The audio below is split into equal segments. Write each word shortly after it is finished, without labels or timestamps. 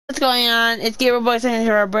What's going on? It's Gamer Boys and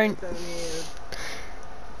Robert.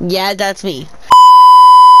 Yeah, that's me.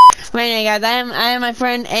 Right now, guys, I am my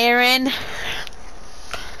friend Aaron.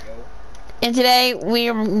 And today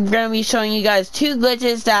we're gonna be showing you guys 2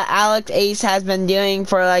 glitches that Alex Ace has been doing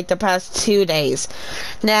for like the past 2 days.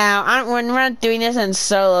 Now, we're not doing this in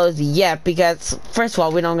solos yet because first of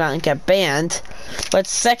all, we don't gonna get banned, but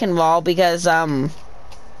second of all, because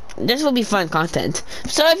this will be fun content.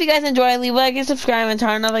 So if you guys enjoy, leave a like and subscribe and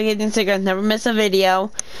turn on notifications so you guys never miss a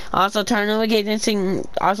video. Also turn on notifications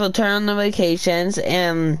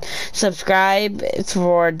and subscribe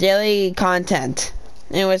for daily content.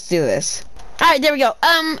 And let's do this. Alright, there we go.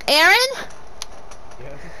 Aaron?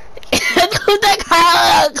 Yes. Move the car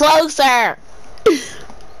a little closer.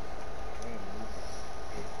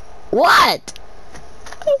 What?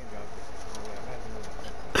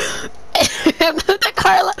 Move the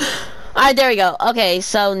car. Alright, there we go. Okay,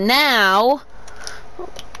 so now.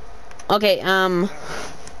 Okay, boom,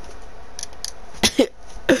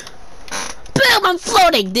 I'm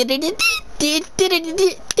floating. Bye,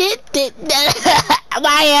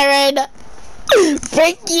 Aaron.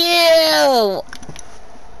 Thank you.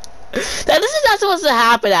 Now this is not supposed to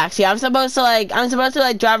happen. Actually, I'm supposed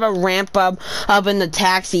to drive a ramp up in the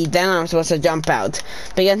taxi. Then I'm supposed to jump out.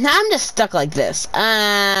 Because now I'm just stuck like this. Is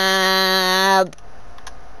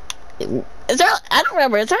there? I don't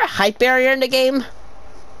remember. Is there a height barrier in the game?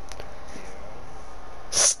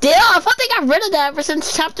 Still, I thought they got rid of that ever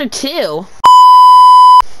since chapter 2.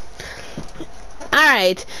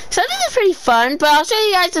 Alright, so this is pretty fun, but I'll show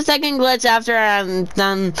you guys the second glitch after I'm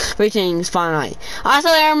done reaching Fortnite. Also,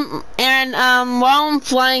 Aaron, while I'm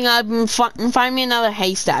flying up, find me another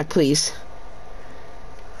haystack, please.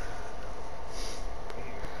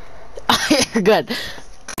 Good.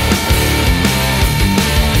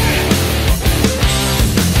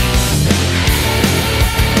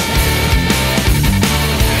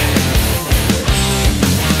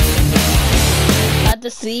 The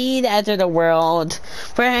seed enter the world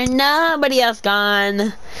where nobody else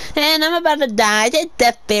gone, and I'm about to die to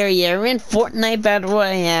death barrier in Fortnite Battle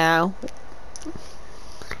Royale.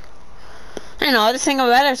 I know, I'll just sing a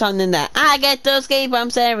better song than that. I get those skate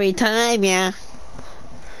bumps every time, yeah.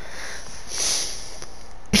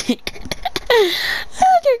 Oh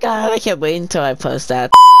dear God, I can't wait until I post that.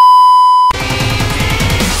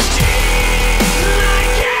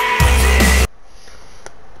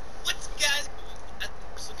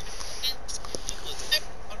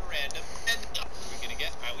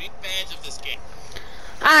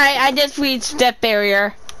 Alright, I just reached death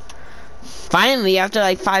barrier. Finally, after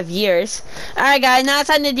like 5 years. Alright guys, now it's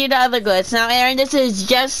time to do the other glitch. Now Aaron, this is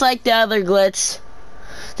just like the other glitch.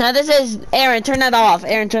 Now this is, Aaron, turn that off.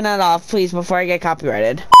 Aaron, turn that off, please, before I get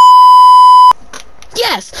copyrighted.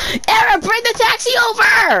 Yes! Aaron, bring the taxi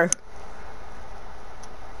over!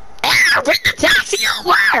 Aaron, bring the taxi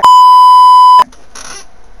over!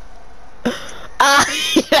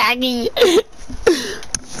 Laggy.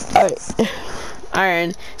 Alright.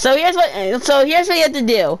 Alright, so here's what you have to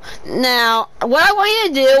do. Now, what I want you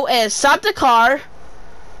to do is stop the car.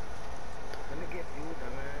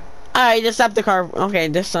 Alright, just stop the car. Okay,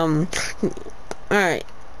 just alright.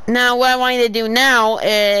 Now what I want you to do now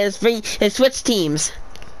is switch teams.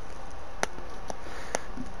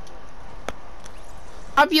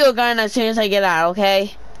 I'll drop you a gun as soon as I get out,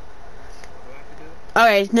 okay?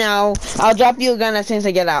 Alright, now I'll drop you a gun as soon as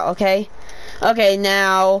I get out, okay? Okay,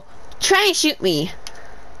 now try and shoot me.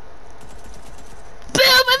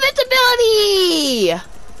 Boom! Invincibility!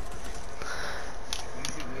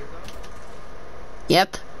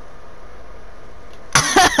 Yep.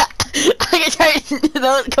 I can try to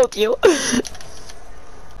don't cook you.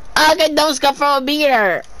 I can no scuff from a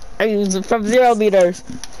meter. I mean, from 0 meters.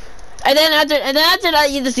 And then after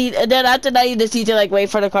that you just need to like wait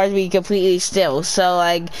for the car to be completely still. So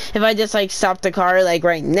like if I just like stop the car like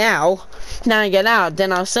right now I get out,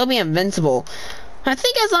 then I'll still be invincible. I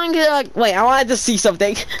think as long as like wait, I wanted to see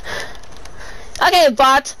something. Okay,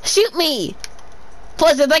 bots, shoot me.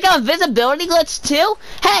 Plus there's like an invisibility glitch too.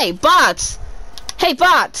 Hey bots. Hey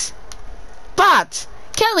bots. Bots.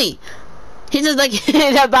 Kelly. He's just like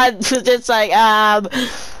that bot was just like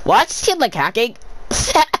what? Is he like hacking?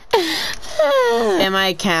 In my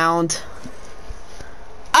account.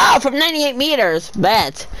 Oh, from 98 meters.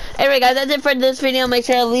 Bet. Anyway, guys, that's it for this video. Make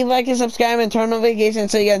sure to leave a like and subscribe and turn on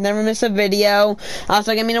notifications so you guys never miss a video.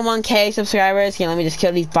 Also, get me to 1K subscribers. Here, let me just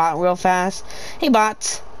kill these bots real fast. Hey,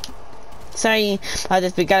 bots. Sorry,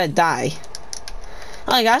 we gotta die.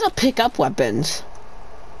 Oh, guys, I'll pick up weapons.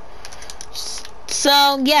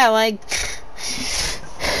 So, yeah, like.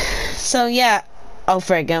 So, yeah. Oh,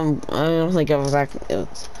 frick. I don't think I was actually.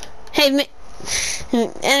 Hey,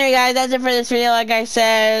 anyway, guys, that's it for this video. Like I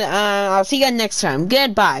said, I'll see you guys next time.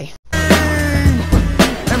 Goodbye.